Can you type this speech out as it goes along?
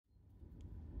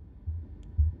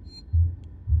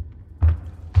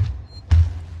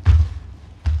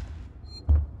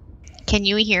Can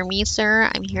you hear me,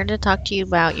 sir? I'm here to talk to you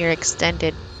about your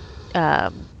extended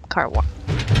car walk.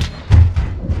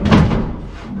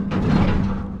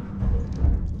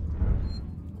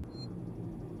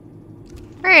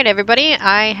 Alright, everybody.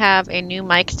 I have a new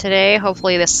mic today.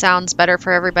 Hopefully this sounds better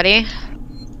for everybody.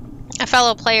 A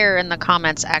fellow player in the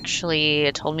comments actually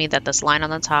told me that this line on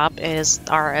the top is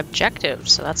our objective,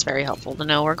 so that's very helpful to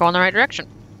know we're going the right direction.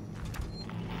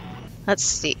 Let's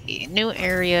see. New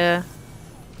area.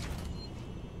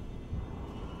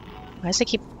 Why does it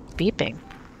keep beeping?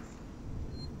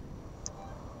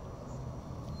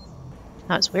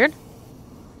 Oh, it's weird.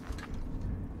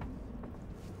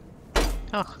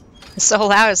 Oh, it's so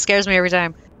loud, it scares me every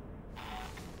time.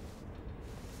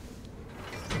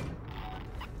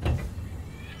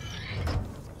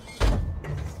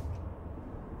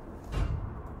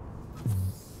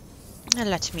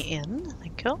 Let me in.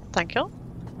 Thank you. Thank you.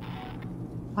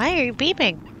 Why are you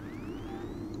beeping?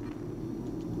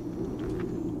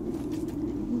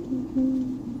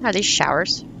 Are these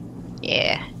showers?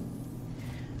 Yeah.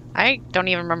 I don't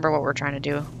even remember what we're trying to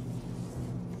do.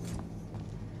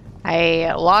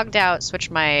 I logged out,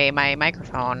 switched my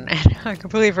microphone, and I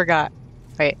completely forgot.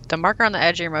 Wait, the marker on the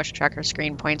edge of your motion tracker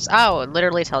screen points... Oh, it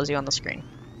literally tells you on the screen.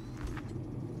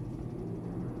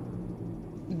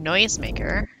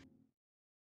 Noisemaker.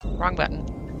 Wrong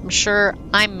button. I'm sure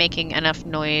I'm making enough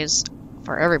noise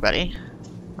for everybody.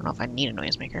 I don't know if I need a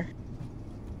noisemaker.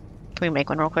 Can we make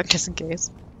one real quick, just in case?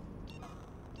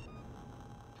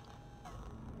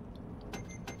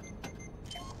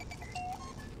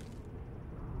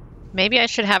 Maybe I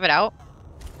should have it out.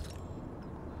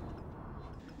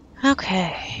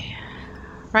 Okay.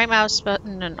 Right mouse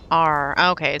button and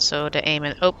R. Okay, so to aim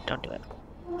it. Oh, don't do it.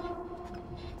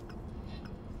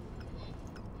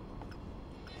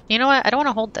 You know what? I don't want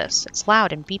to hold this. It's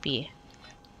loud and beepy.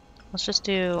 Let's just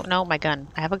do... No, my gun.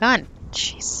 I have a gun.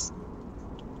 Jeez.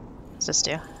 What's this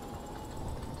do?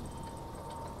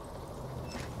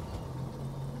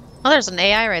 Oh, there's an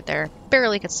AI right there.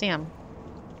 Barely could see him.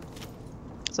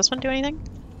 Does this one do anything?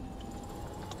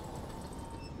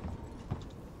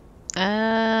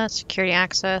 Security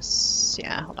access.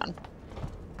 Yeah, hold on.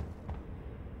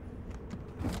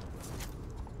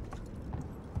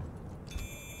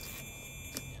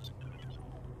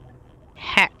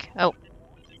 Heck. Oh.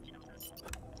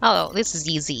 Oh, this is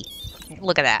easy.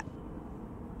 Look at that.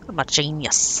 I'm a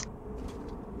genius.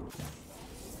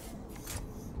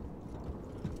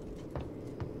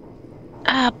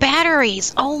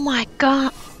 Batteries! Oh my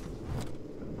god!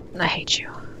 I hate you.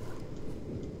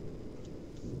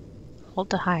 Hold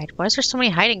to hide. Why is there so many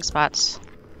hiding spots?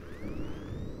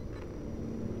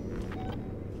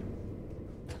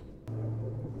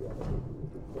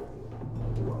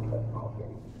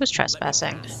 Who's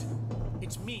trespassing?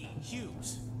 It's me,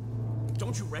 Hughes.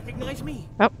 Don't you recognize me?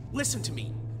 Oh. Listen to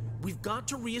me. We've got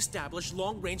to re-establish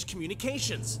long-range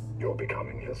communications. You're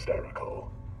becoming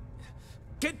hysterical.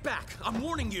 Get back! I'm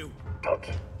warning you! Tut,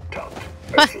 tut.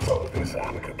 Let's resolve this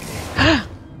amicably.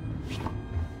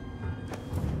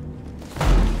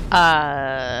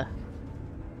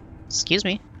 Excuse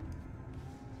me.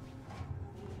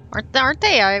 Aren't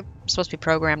they supposed to be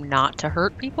programmed not to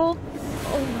hurt people?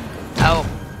 Oh.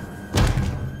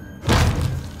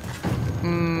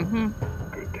 Mm-hmm.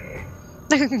 Good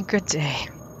day. Good day.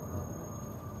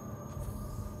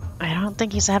 I don't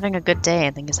think he's having a good day.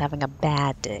 I think he's having a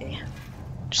bad day.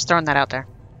 Just throwing that out there.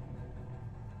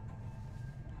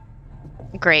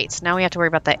 Great. So now we have to worry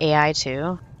about the AI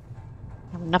too.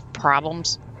 I have enough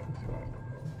problems.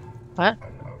 What?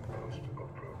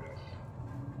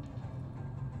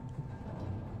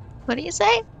 What do you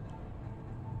say?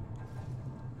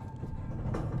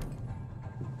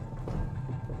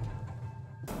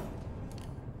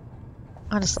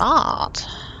 What is that?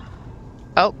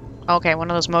 Oh, okay, one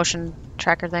of those motion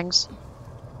tracker things.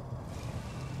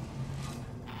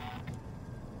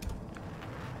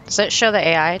 Does it show the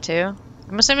AI too?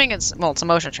 I'm assuming it's, well, it's a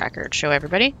motion tracker. It'd show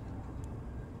everybody.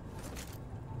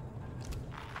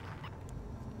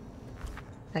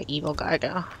 That evil guy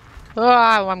go.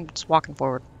 Oh, I'm just walking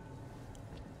forward.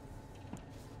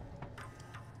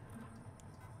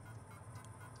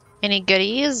 Any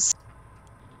goodies?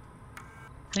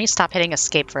 I need to stop hitting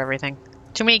escape for everything.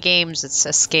 Too many games, it's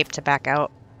escape to back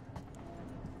out.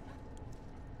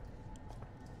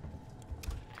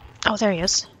 Oh, there he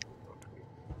is.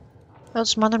 Oh,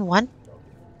 there's more than one?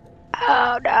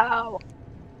 Oh, no.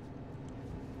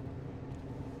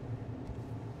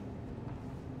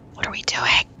 What are we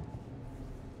doing?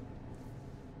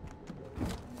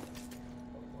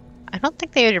 I don't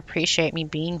think they would appreciate me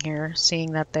being here,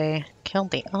 seeing that they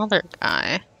killed the other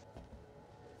guy.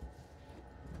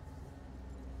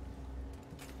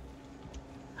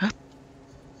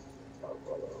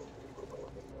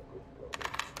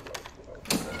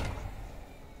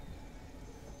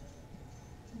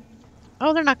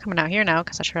 Oh, they're not coming out here now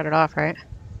because I shut it off, right?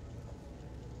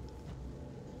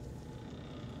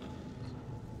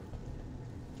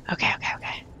 Okay.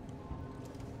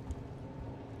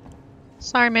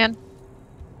 Sorry, man.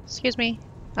 Excuse me.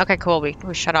 Okay, cool. We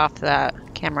shut off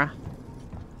that camera.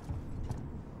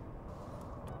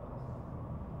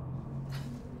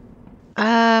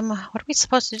 What are we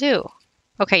supposed to do?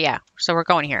 Okay, yeah. So we're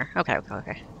going here. Okay.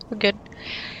 We're good.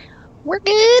 We're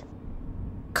good.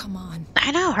 Come on.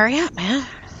 I know. Hurry up, man.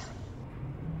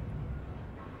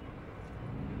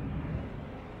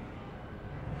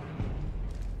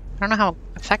 I don't know how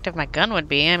effective my gun would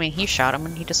be. I mean, he shot him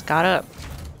and he just got up.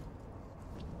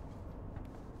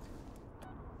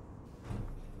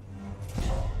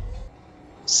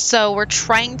 So we're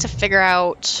trying to figure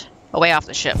out a way off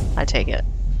the ship, I take it.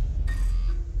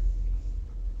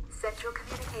 Central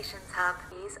Communications Hub,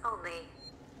 please only.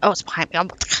 Oh, it's behind me.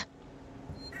 This is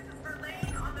for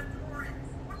laying on the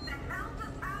Torrens. What the hell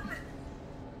just happened?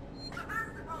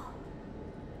 Sebastopol!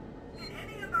 Did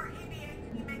any of our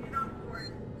EVAs make it on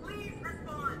board? Please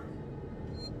respond.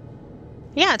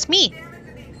 Yeah, it's me. Damage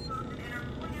to the explosion and are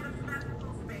pulling out of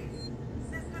Sebastopol space.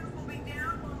 Systems will be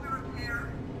down while we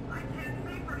repair. I can't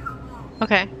say for how long.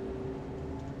 Okay.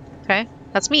 Okay,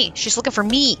 that's me. She's looking for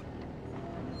me.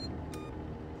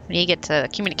 We need to get to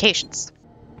communications.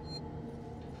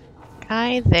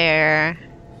 Guy there.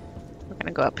 We're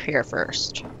gonna go up here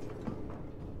first.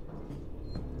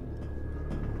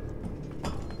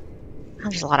 Oh,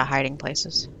 there's a lot of hiding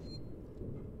places.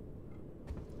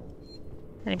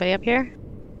 Anybody up here?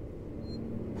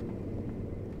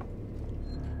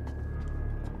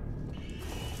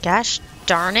 Gosh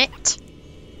darn it.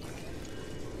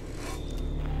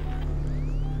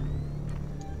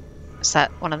 Is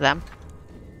that one of them?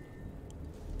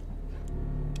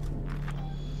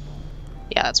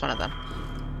 Yeah, that's one of them.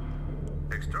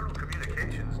 External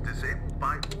communications disabled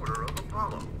by order of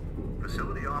Apollo.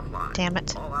 Facility offline. Damn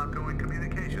it. All outgoing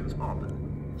communications halted.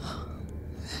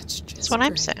 That's just That's what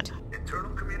I'm great. saying.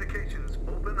 Internal communications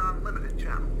open on limited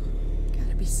channels.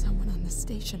 Gotta be someone on the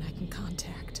station I can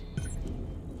contact.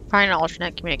 Find an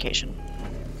alternate communication.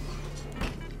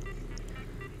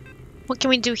 What can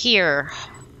we do here?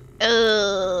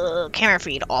 Camera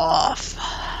feed off.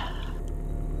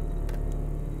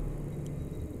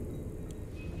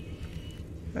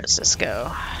 Where does this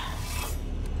go?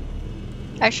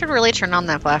 I should really turn on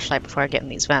that flashlight before I get in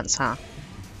these vents, huh?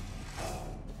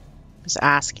 Just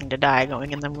asking to die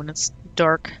going in them when it's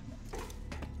dark.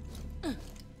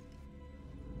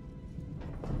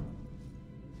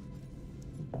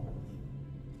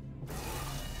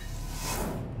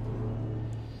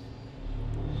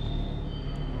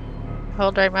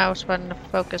 Hold right mouse button to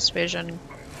focus vision.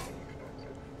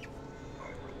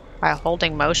 By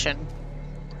holding motion.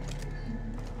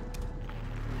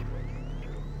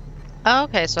 Oh,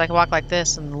 okay, so I can walk like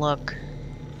this and look.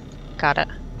 Got it.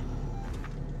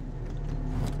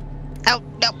 Oh,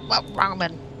 no, oh, wrong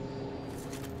button.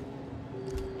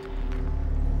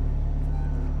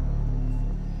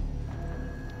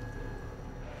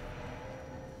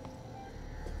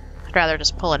 I'd rather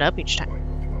just pull it up each time.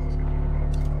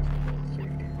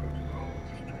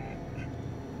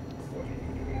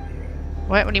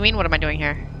 What do you mean, what am I doing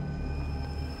here?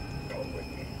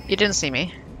 You didn't see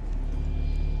me.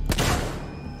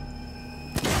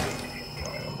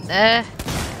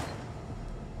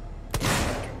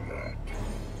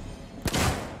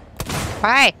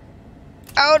 Why?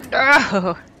 Oh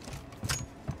no!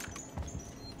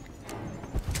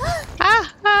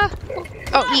 Ah!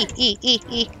 Oh, E.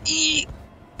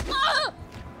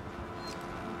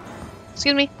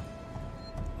 Excuse me.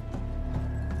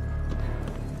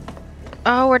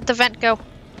 Oh, where'd the vent go?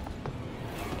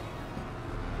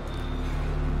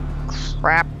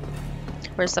 Crap.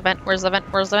 Where's the vent? Where's the vent?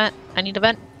 Where's the vent? I need a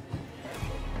vent.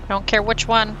 I don't care which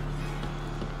one.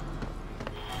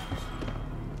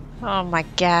 Oh my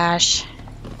gosh.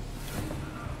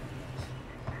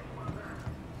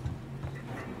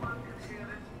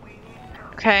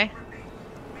 Okay.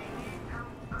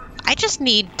 I just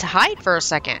need to hide for a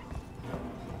second.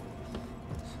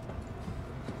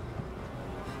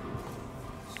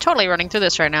 Totally running through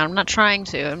this right now. I'm not trying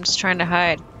to. I'm just trying to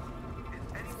hide.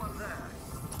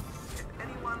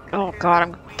 Oh god,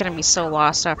 I'm gonna be so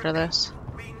lost after this.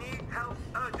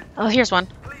 Oh, here's one.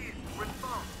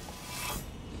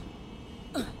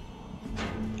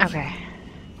 Okay.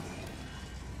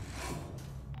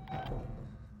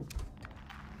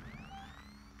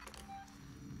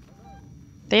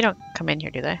 They don't come in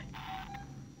here, do they?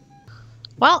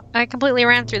 Well, I completely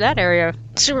ran through that area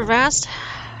super fast.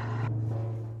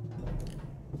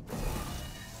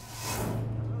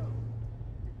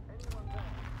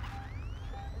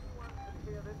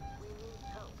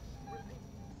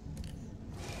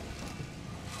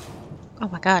 Oh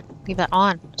my god, leave that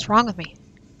on. What's wrong with me?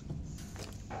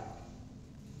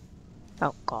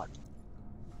 Oh god.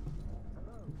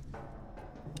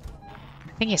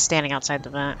 I think he's standing outside the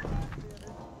vent.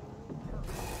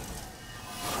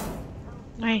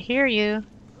 I hear you.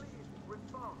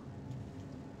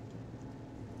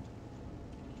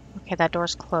 Okay, that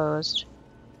door's closed.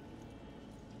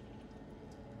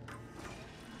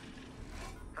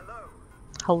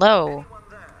 Hello. Anyone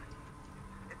there?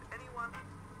 If anyone...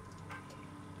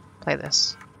 Play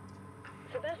this.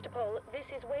 Sebastopol, this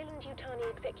is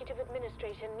Wayland-Yutani Executive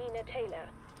Administrator Nina Taylor,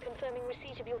 confirming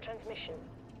receipt of your transmission.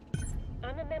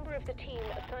 I'm a member of the team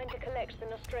assigned to collect the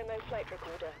Nostromo flight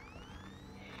recorder.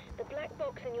 The black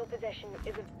box in your possession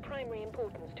is of primary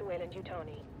importance to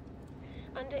Wayland-Yutani.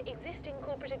 Under existing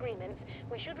corporate agreements,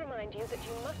 we should remind you that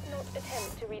you must not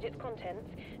attempt to read its contents,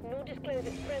 nor disclose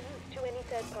its presence to any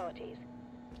third parties.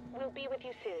 We'll be with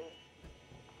you soon.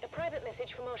 A private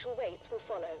message from Marshal Waits will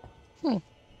follow.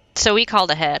 So we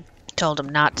called ahead. Told him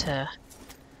not to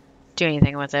do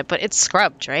anything with it, but it's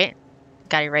scrubbed, right?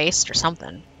 Got erased or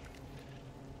something.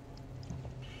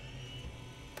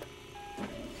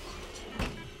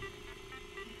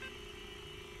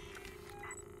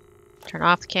 Turn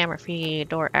off the camera feed,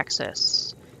 door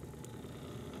access.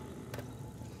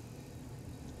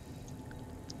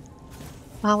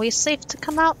 Are we safe to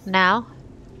come out now?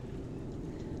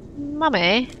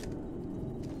 Mummy?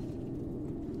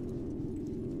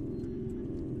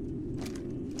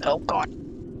 Oh god.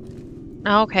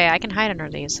 Okay, I can hide under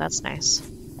these. That's nice.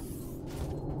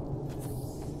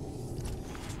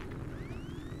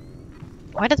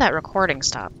 Why did that recording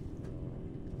stop?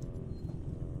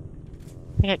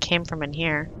 I think it came from in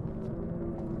here.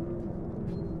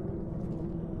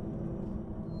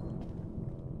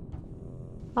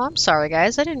 Oh, I'm sorry,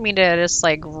 guys. I didn't mean to just,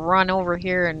 like, run over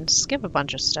here and skip a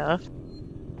bunch of stuff.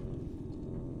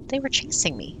 They were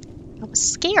chasing me. I was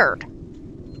scared.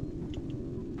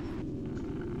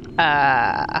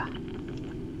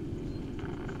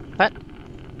 What?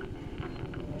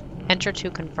 Enter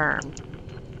to confirm.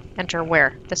 Enter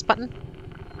where? This button?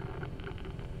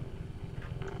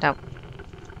 No.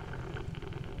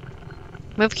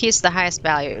 Move keys to the highest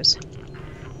values.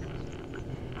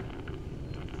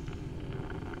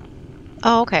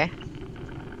 Oh, okay.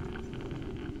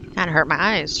 Kinda hurt my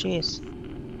eyes, jeez.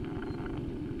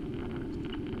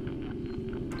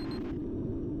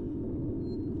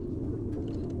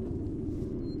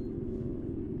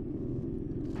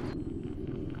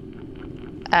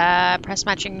 Press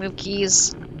matching move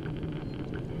keys.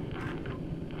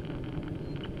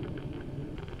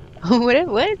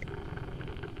 What?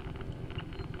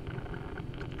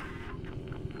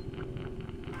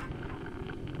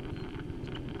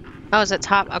 Oh, is it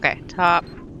top? Okay, top.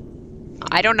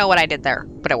 I don't know what I did there,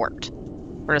 but it worked.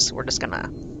 We're just gonna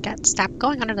stop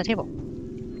going under the table.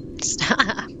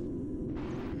 Stop.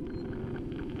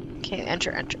 Okay,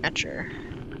 enter. Here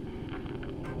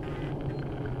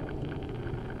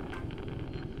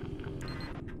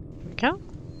we go.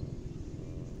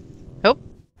 Oh.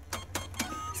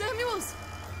 Samuels!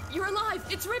 You're alive!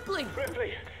 It's Ripley!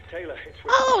 Ripley, Taylor, it's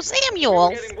Ripley. Oh, Samuel!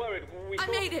 We're getting worried. I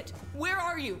made it! Where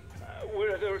are you?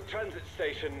 We're at a transit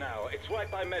station now. It's right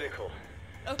by medical.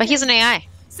 Okay. But he's an AI.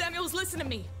 Samuels, listen to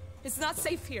me. It's not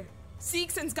safe here.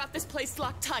 Seegson's got this place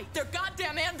locked tight. Their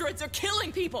goddamn androids are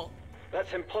killing people!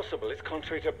 That's impossible. It's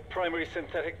contrary to primary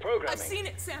synthetic programming. I've seen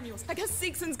it, Samuels. I guess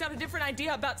Seegson's got a different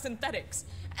idea about synthetics.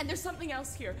 And there's something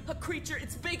else here. A creature.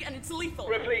 It's big and it's lethal.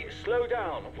 Ripley, slow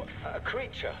down. A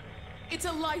creature. It's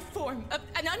a life form.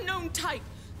 An unknown type.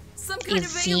 Some kind A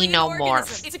of alien xenomorph.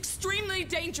 organism. It's extremely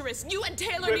dangerous. You and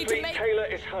Taylor need to Ripley, make... Taylor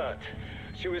is hurt.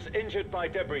 She was injured by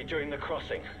debris during the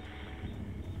crossing.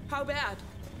 How bad?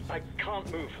 I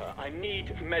can't move her. I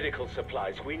need medical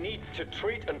supplies. We need to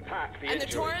treat and pack the And injury.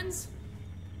 the Torrens?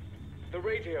 The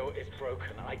radio is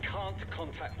broken. I can't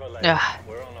contact Berlin. Ugh.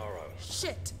 We're on our own.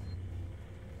 Shit.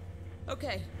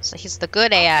 Okay. So he's the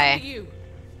good I'll come AI. to you.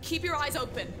 Keep your eyes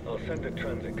open. I'll send a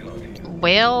transit car to you.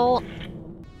 Well...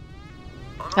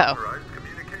 Unauthorized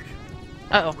communication.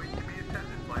 Uh-oh. Wait to be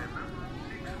attended by a member of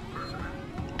Seegson's personnel.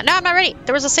 No, I'm not ready.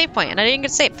 There was a save point, and I didn't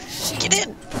get saved. Get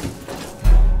in!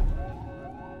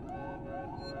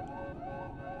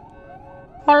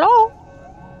 Hello?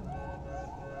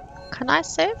 Can I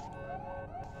save?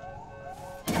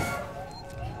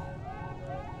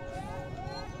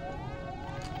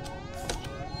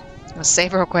 I'm gonna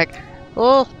save real quick.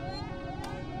 Oh!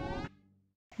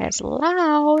 It's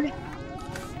loud.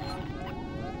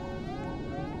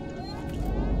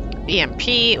 EMP.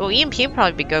 Well, EMP would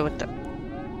probably be good with the...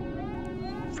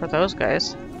 for those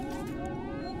guys.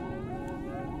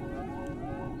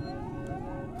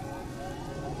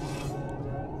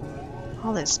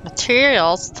 All these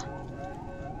materials.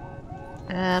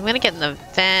 I'm gonna get in the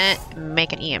vent and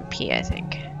make an EMP, I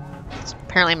think.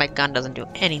 Apparently my gun doesn't do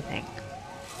anything.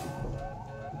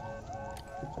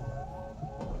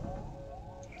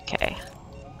 Okay.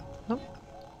 Oh.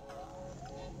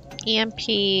 EMP.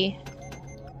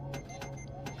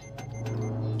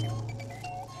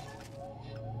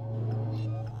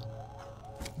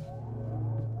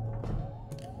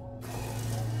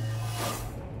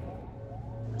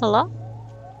 Hello?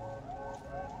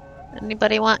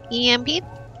 Anybody want EMP?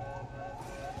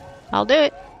 I'll do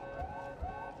it.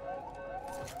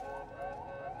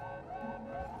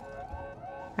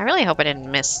 I really hope I didn't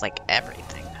miss, like,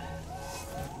 everything.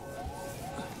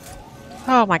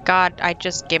 Oh my god, I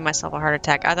just gave myself a heart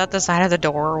attack. I thought the side of the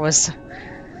door was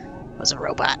a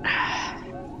robot.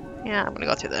 Yeah, I'm gonna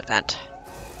go through the vent.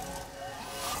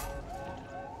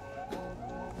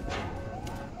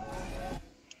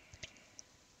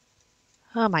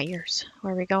 Oh, my ears.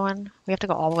 Where are we going? We have to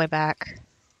go all the way back.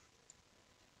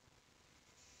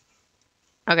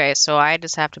 Okay, so I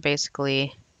just have to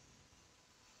basically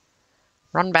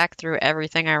run back through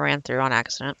everything I ran through on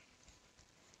accident.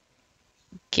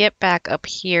 Get back up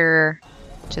here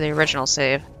to the original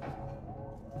save.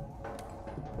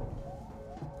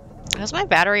 Does my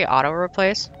battery auto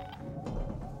replace?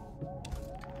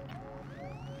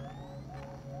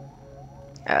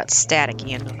 Oh, it's staticky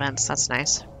in the vents. That's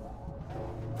nice.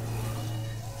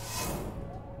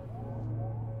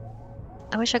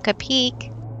 I wish I could peek.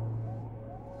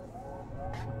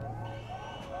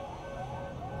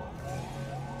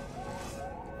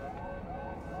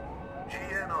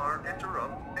 GNR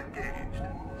interrupt engaged.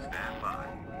 Stand by.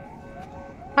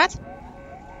 What?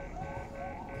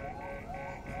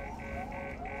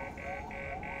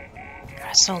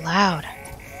 That's so loud.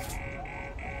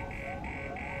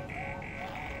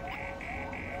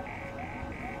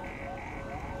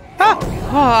 Oh!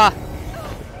 Oh!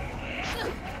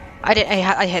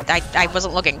 I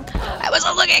wasn't looking. I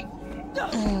wasn't looking!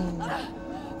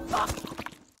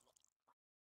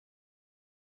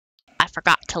 I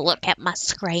forgot to look at my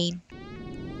screen.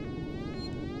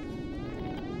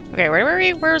 Okay, where were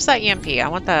we? Where's that EMP? I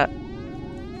want that.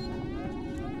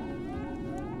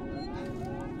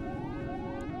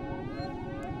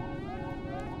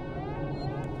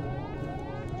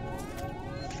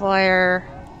 Flare.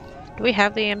 Do we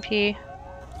have the EMP? We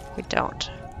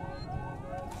don't.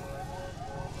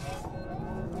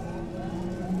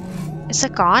 Is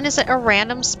it gone? Is it a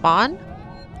random spawn?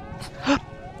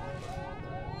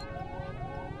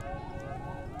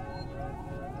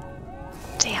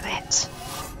 Damn it.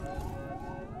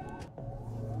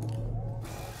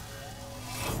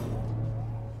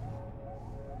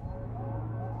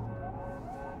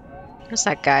 Where's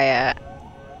that guy at?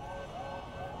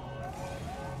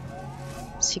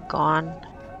 Is he gone?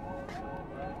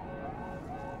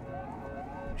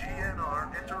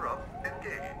 GNR interrupt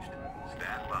engaged.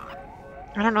 Stand by.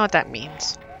 I don't know what that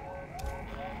means.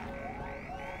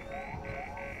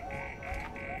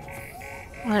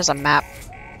 Oh, there's a map.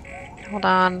 Hold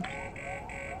on.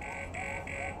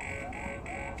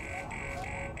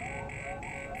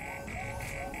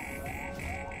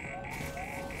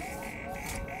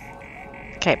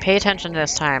 Okay, pay attention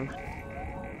this time.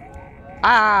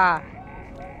 Ah!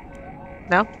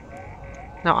 No?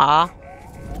 No, ah.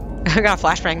 I got a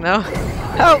flashbang though.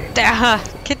 Oh, damn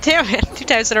it. 2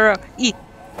 times in a row. E.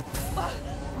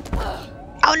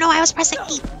 Oh no, I was pressing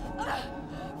E.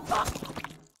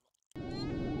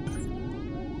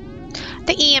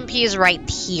 The EMP is right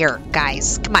here,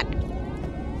 guys. Come on.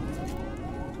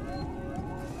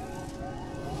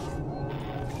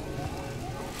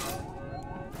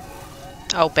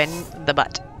 Open the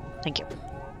butt. Thank you.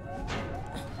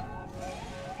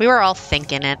 We were all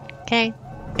thinking it, okay?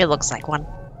 It looks like one.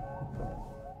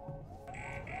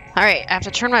 Alright, I have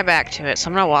to turn my back to it, so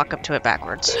I'm gonna walk up to it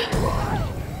backwards.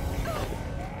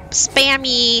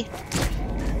 Spammy!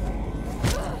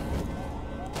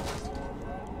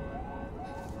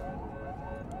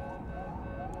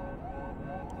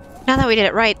 Now that we did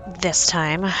it right this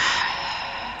time. I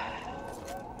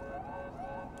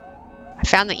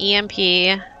found the EMP.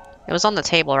 It was on the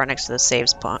table right next to the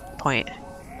saves point.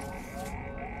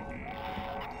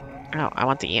 Oh, I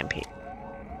want the EMP.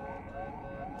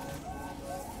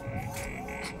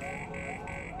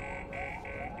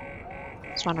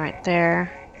 There's one right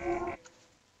there.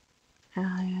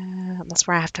 That's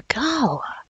where I have to go.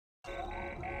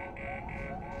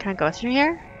 Can I go through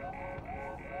here?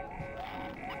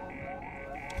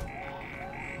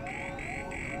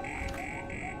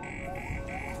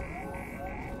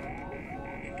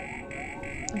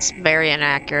 It's very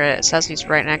inaccurate. It says he's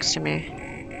right next to me.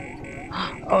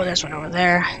 Oh, there's one over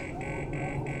there.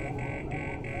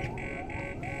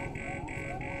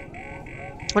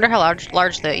 Wonder how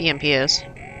large the EMP is.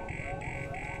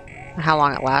 And how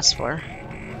long it lasts for.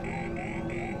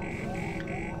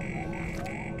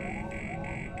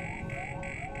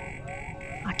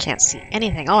 I can't see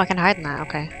anything. Oh, I can hide in that.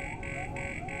 Okay.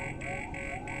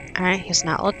 Alright, he's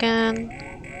not looking.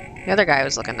 The other guy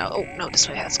was looking though. Oh, no, this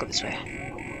way. Let's go this way.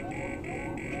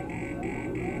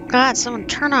 God, someone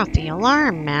turn off the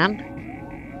alarm,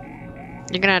 man.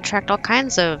 You're gonna attract all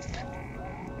kinds of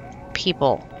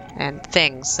people and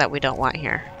things that we don't want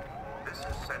here. This is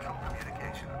Central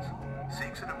Communications.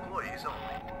 Seeks and employees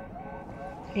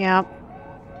only. Yep.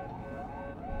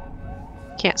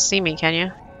 Can't see me, can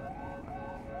you?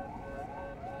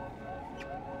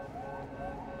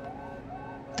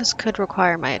 This could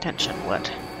require my attention. What?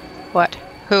 What?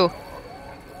 Who?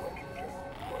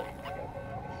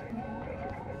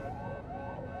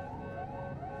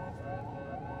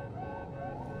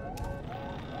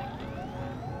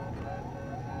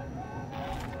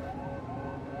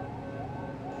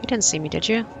 You didn't see me, did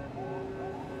you?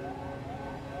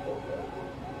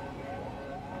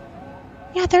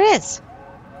 Yeah, there is.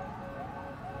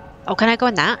 Oh, can I go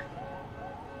in that?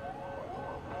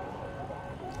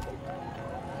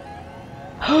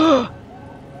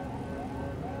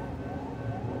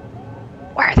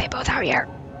 Why are they both out here?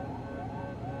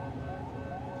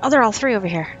 Oh, they're all three over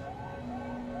here.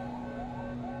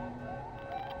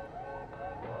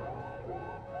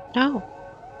 No.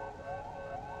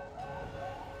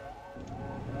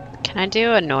 Can I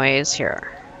do a noise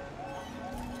here?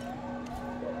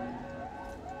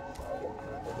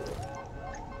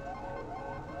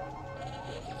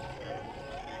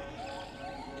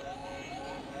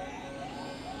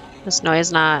 Does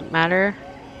noise not matter?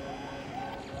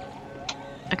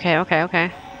 Okay, okay,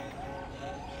 okay.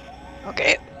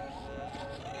 Okay.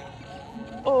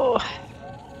 Oh.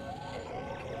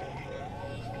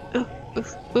 Ooh,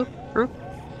 oof, oof, oof.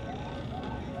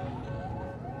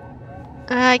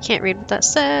 I can't read what that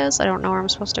says. I don't know where I'm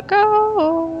supposed to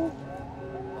go.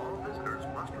 All visitors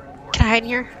must report. Can I hide in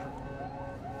here?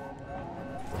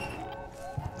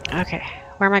 Okay,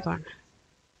 where am I going?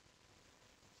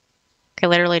 Okay,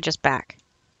 literally just back.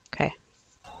 Okay.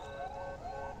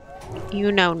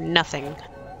 You know nothing.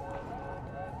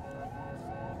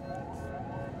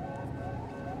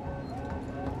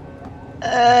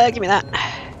 Give me that.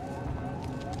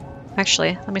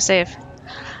 Actually, let me save.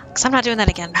 Because I'm not doing that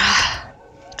again.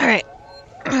 Alright.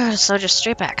 So just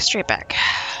straight back, straight back.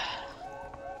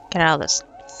 Get out of this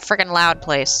freaking loud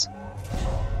place.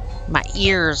 My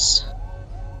ears.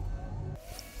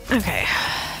 Okay.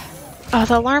 Oh,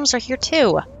 the alarms are here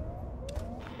too.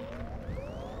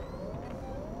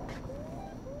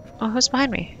 Oh, who's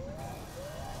behind me?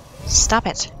 Stop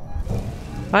it.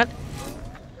 What?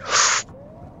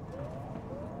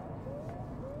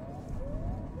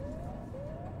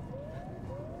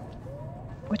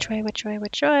 Which way, which way,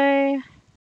 which way?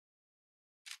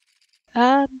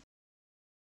 I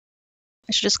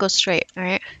should just go straight,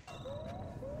 alright?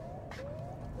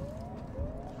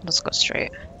 Let's go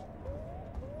straight.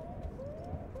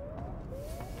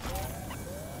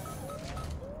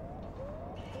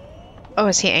 Oh,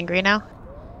 is he angry now?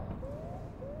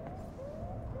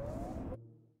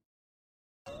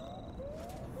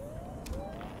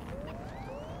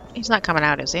 He's not coming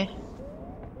out, is he?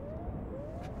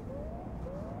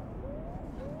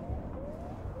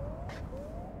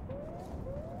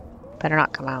 Better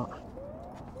not come out.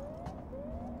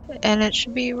 And it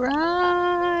should be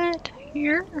right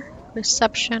here.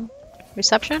 Reception.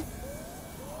 Reception?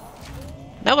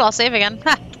 No, but I'll save again.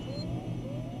 Ha!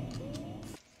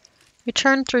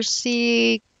 Return through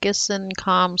C. Gisson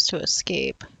comms to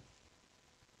escape.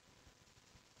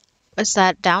 Is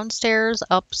that downstairs,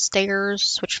 upstairs,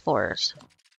 switch floors?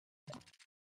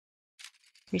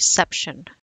 Reception.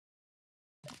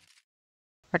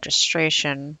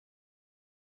 Registration.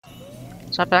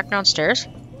 Is that back downstairs?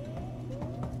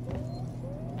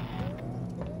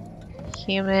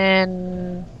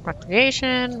 Human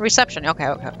recreation. Reception. Okay,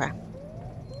 okay, okay.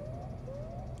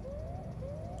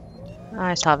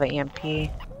 I still have an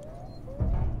EMP.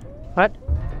 What?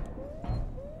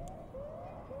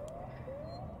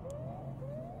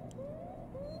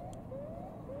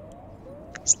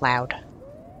 It's loud.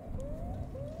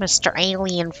 Mr.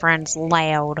 Alien Friend's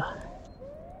loud.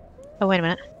 Oh, wait a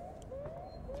minute.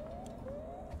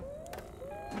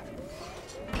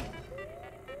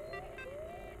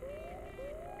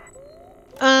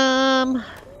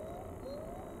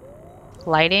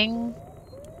 Lighting?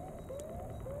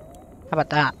 How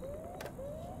about that?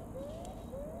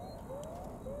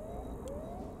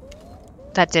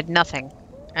 That did nothing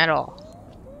at all.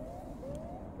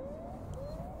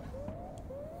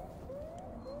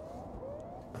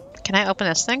 Can I open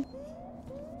this thing?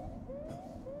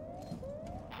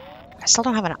 I still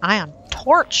don't have an ion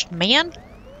torch, man.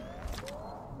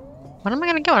 When am I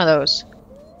gonna get one of those?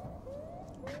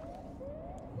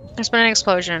 There's been an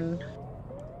explosion.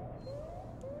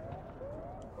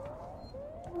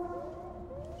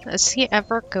 Does he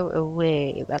ever go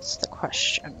away? That's the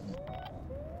question.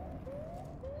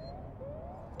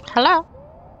 Hello?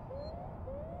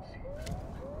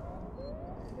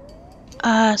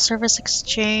 Service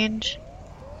exchange.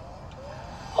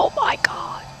 Oh my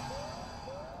god.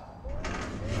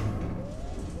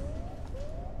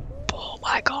 Oh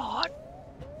my god.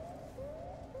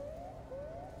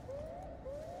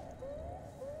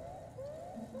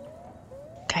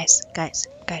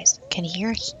 Guys, can he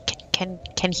hear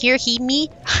he me?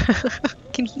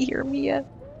 Can he hear me yet?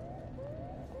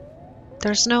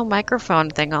 There's no microphone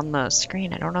thing on the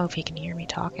screen. I don't know if he can hear me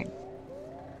talking.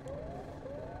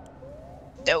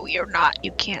 No, you're not.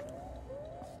 You can't.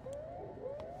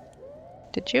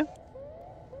 Did you?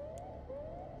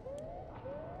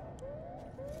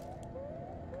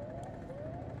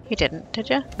 You didn't, did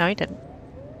you? No, you didn't.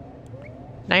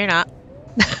 No, you're not.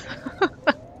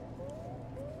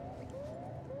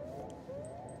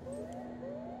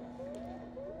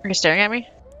 Are you staring at me?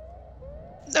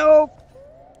 No!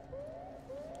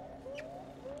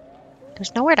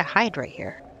 There's nowhere to hide right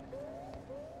here.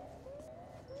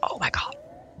 Oh my god.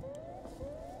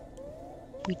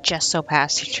 We just so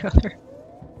passed each other.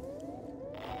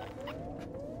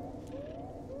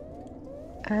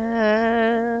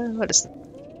 What is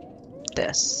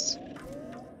this?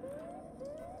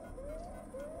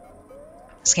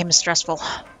 This game is stressful.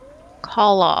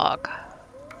 Call log.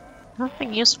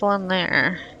 Nothing useful in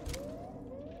there.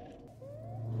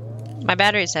 My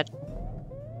battery's dead.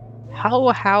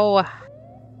 How?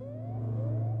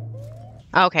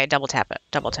 Okay, double tap it.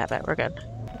 Double tap it. We're good.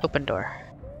 Open door.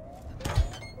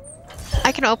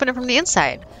 I can open it from the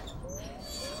inside.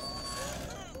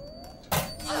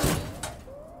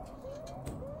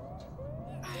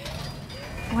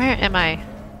 Where am I?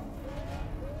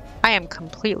 I am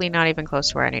completely not even close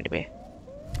to where I need to be.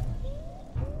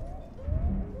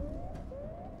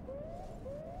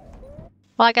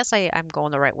 Well, I guess I'm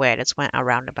going the right way. I just went a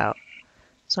roundabout.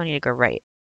 So I need to go right.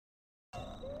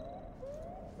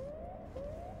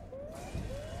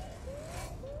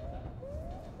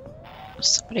 Is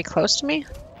somebody close to me?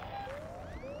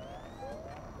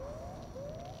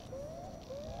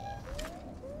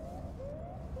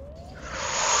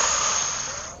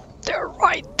 They're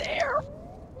right there.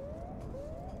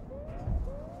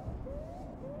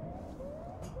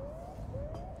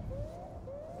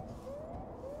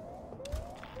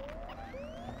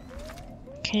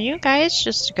 Can you guys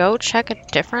just go check a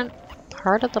different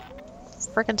part of the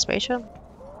frickin' spaceship?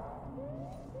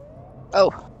 Oh.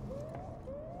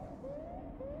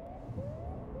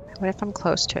 What if I'm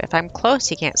close to it? If I'm close,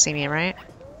 he can't see me, right?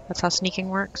 That's how sneaking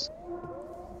works.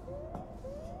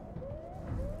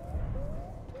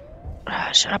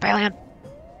 Shut up, alien.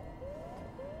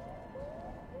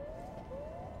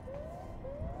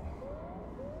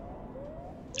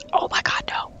 Oh my god,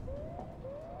 no.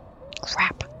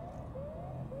 Crap.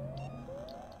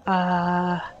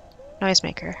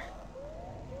 Noisemaker.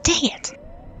 Dang it!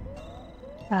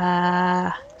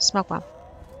 Smoke bomb.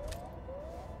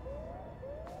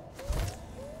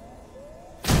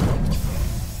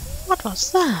 What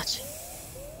was that?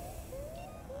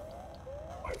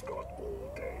 I've got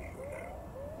all day, you know.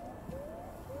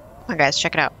 Come on, guys,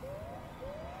 check it out.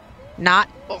 Not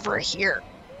over here.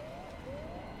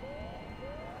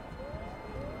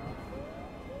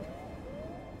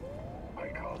 I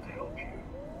can't help you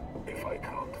if I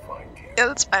can't find you. Yeah,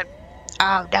 that's fine.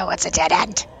 Oh no, it's a dead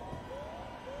end.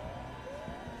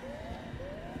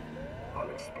 I'll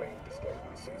explain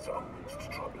disturbances are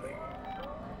most troubling.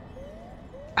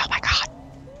 Oh my god.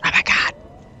 Oh my god.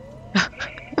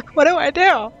 What do I do?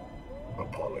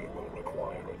 Apollo will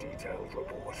require a detailed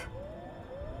report.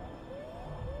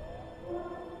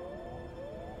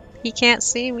 He can't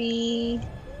see me.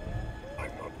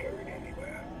 I'm not going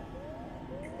anywhere.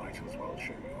 You might as well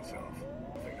show yourself.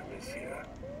 Nothing amiss here.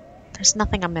 There's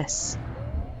nothing amiss.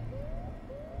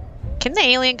 Can the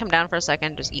alien come down for a second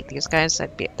and just eat these guys?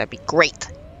 That'd be great.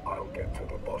 I'll get to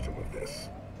the bottom of this.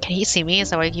 Can he see me? Is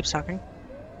that why he keeps talking?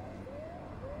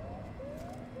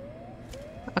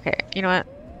 Okay, you know what?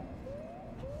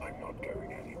 I'm not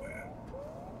going anywhere.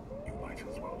 You might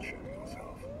as well show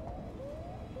yourself.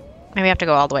 Maybe I have to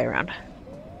go all the way around.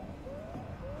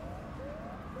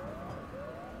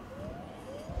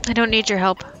 I don't need your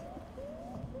help.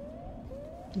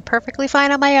 I'm perfectly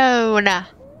fine on my own.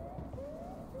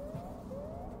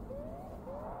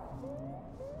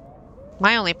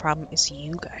 My only problem is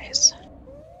you guys.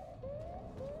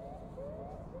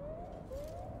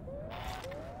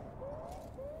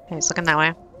 Okay, he's looking that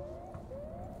way.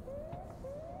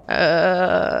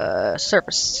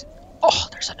 Service. Oh,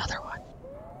 there's another one.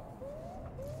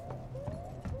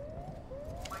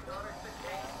 My daughter's been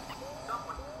taken.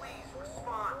 Someone please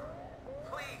respond.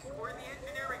 Please, we're in the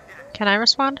engineering deck. Can I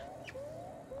respond?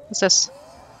 What's this?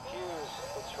 Hughes,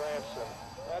 it's Ransom.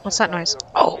 What's that noise?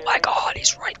 Oh my god,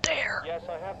 he's right there. Yes,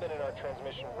 I have been in our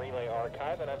transmission relay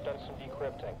archive, and I've done some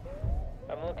decrypting.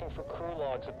 I'm looking for crew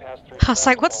logs that passed through. I was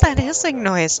like, what's that hissing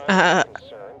noise? I'm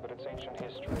concerned, but it's ancient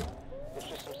history. It's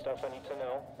just some stuff I need to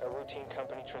know. A routine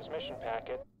company transmission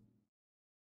packet.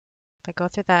 If I go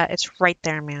through that, it's right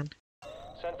there, man.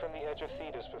 Sent from the edge of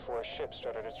Thetis before a ship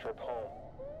started its trip home.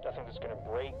 Nothing that's gonna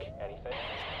break anything.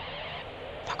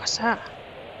 Fuck was that?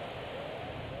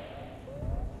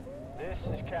 This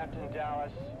is Captain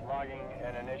Dallas, logging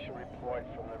an initial report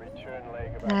from the return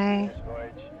leg of our Hi. previous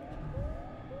voyage.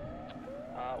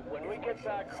 When we get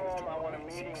back home, I want a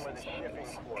meeting with the shipping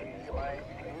coordinator. My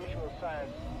usual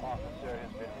science officer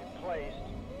has been replaced.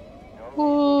 No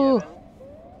Ooh. reason given.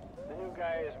 The new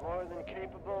guy is more than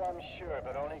capable, I'm sure,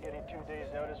 but only getting 2 days'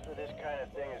 notice for this kind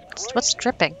of thing is crazy. What's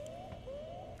dripping?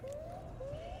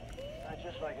 I'd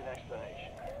just like an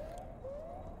explanation.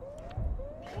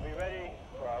 We'll be ready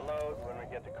for our load when we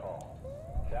get the call.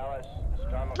 Dallas,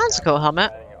 Nostromo. Let's go,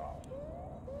 helmet. signing off.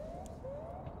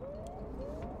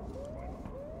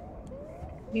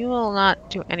 You will not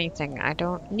do anything. I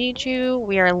don't need you.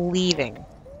 We are leaving.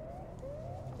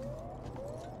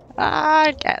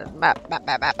 Map.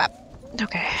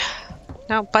 Okay.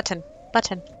 No, button.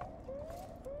 Button.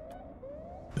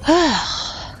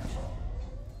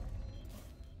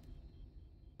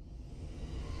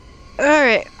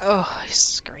 Alright. Oh, he's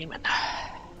screaming.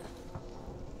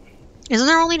 Isn't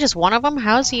there only just one of them?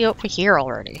 How is he over here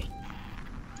already?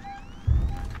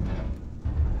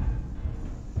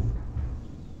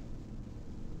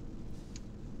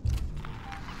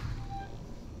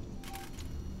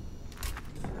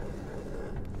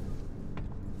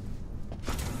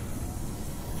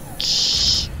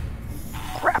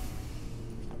 Crap.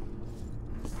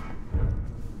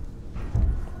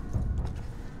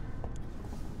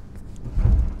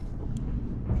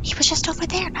 He was just over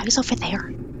there. Now he's over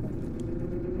there.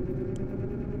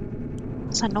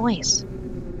 What's that noise?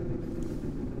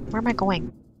 Where am I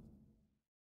going?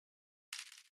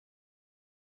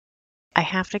 I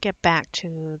have to get back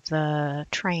to the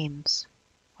trains.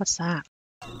 What's that?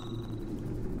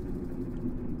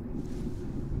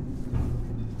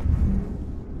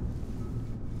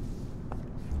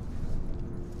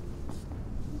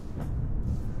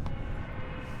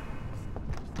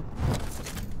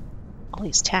 All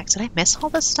these tags. Did I miss all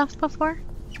this stuff before?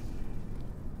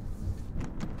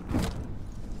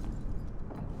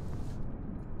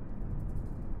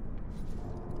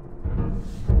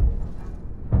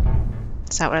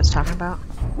 Is that what it's talking about?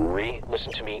 Marie,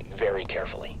 listen to me very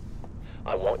carefully.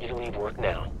 I want you to leave work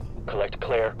now. Collect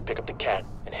Claire, pick up the cat,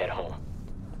 and head home.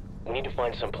 We need to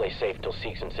find someplace safe till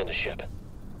Seegson send a ship.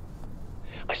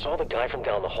 I saw the guy from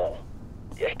down the hall.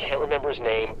 I can't remember his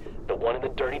name. The one in the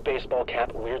dirty baseball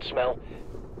cap, weird smell.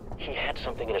 He had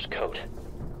something in his coat.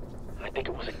 I think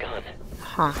it was a gun.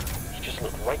 Huh. He just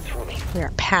looked right through me. We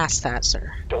are past that,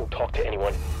 sir. Don't talk to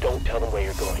anyone. Don't tell them where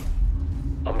you're going.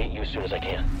 I'll meet you as soon as I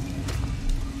can.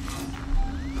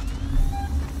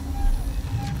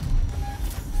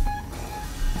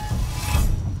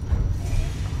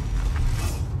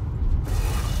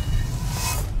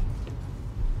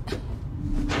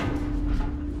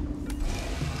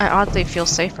 I oddly feel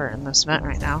safer in this vent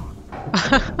right now.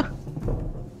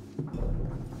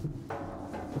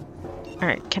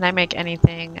 Alright, can I make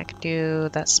anything? I could do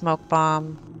that smoke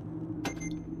bomb.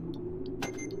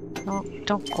 Oh,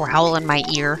 don't growl in my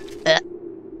ear. Ugh.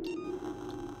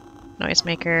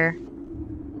 Noisemaker.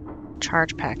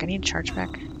 Charge pack. I need a charge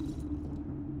pack.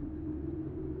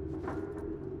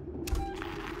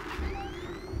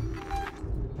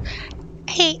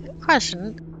 Hey,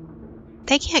 question.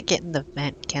 They can't get in the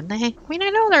vent, can they? I mean, I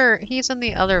know he's in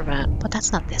the other vent, but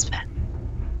that's not this vent.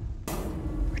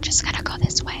 We're just gonna go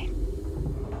this way.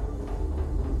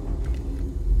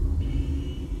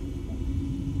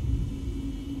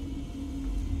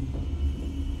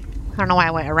 I don't know why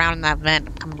I went around in that vent.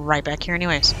 I'm coming right back here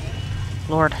anyways.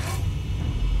 Lord.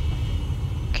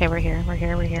 Okay, we're here.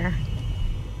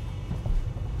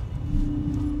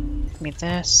 Give me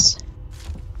this.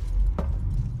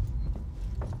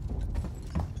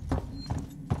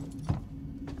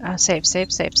 Save,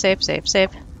 save, save, save, save, save.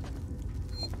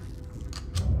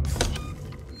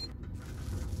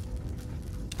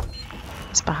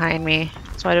 It's behind me,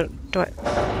 so I don't do it.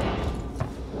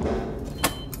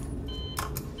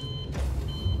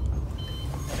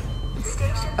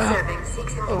 Station serving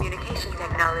Seeks and Communication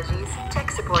Technologies,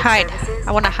 tech support Hide. services,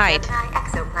 I want to and hide. Gemini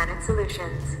Exoplanet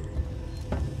Solutions.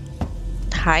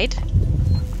 Hide?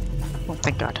 Oh,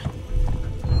 thank God.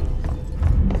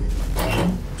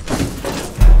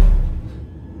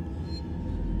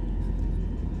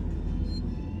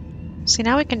 See,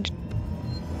 now we can...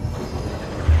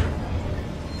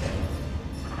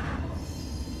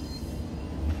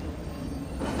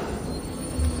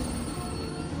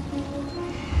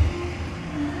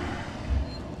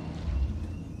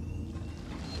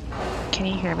 Can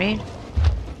you hear me?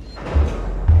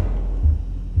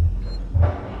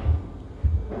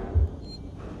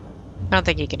 I don't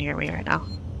think you can hear me right now.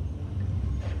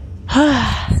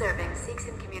 Serving Seeks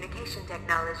and Communication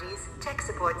Technologies, tech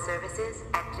support services,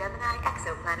 and Gemini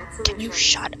Exoplanet Solutions. Can you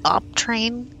shut up,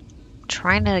 train? I'm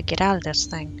trying to get out of this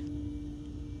thing.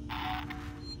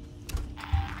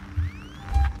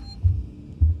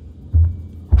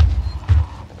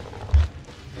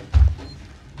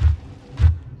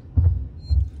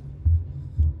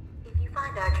 If you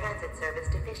find our transit service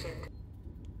deficient,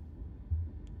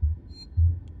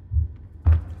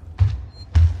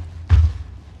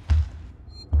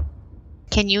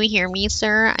 Can you hear me,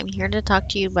 sir? I'm here to talk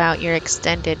to you about your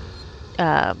extended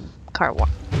car walk.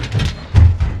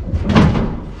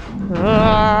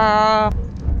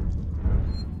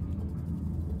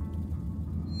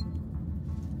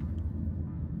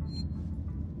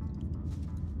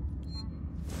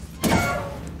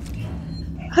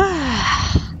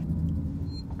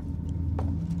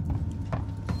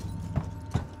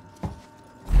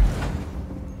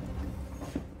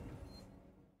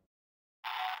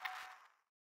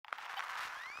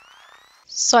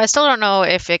 So I still don't know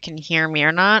if it can hear me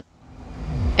or not.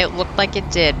 It looked like it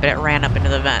did, but it ran up into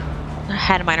the vent. I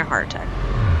had a minor heart attack.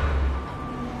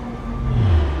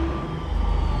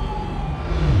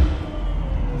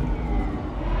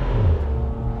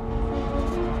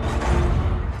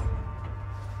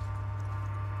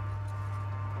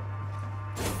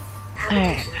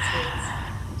 Alright.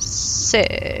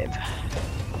 Save.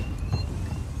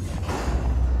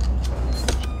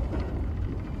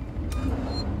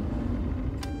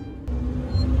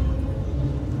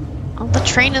 Oh, the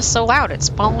train is so loud. It's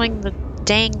following the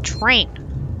dang train.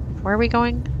 Where are we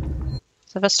going?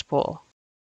 Sevastopol.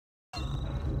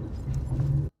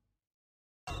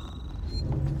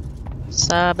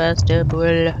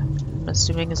 Sevastopol. I'm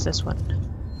assuming it's this one.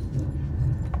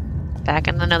 Back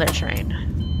in another train.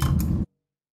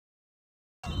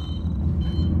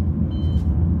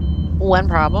 One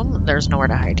problem, there's nowhere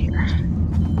to hide here.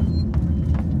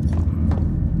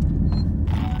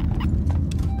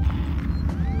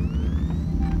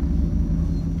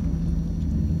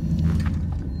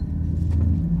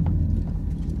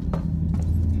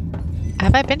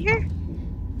 Have I been here?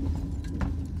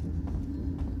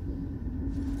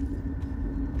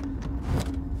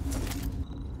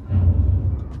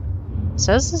 It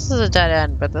says this is a dead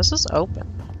end, but this is open.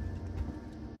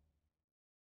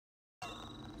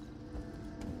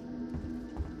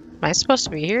 Am I supposed to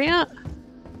be here yet?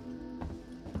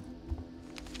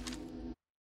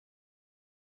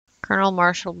 Colonel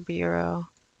Marshall Bureau.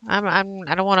 I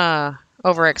don't want to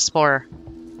overexplore.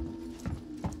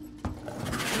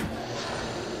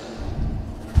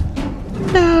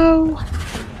 No.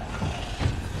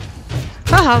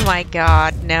 Oh my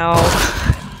God, no.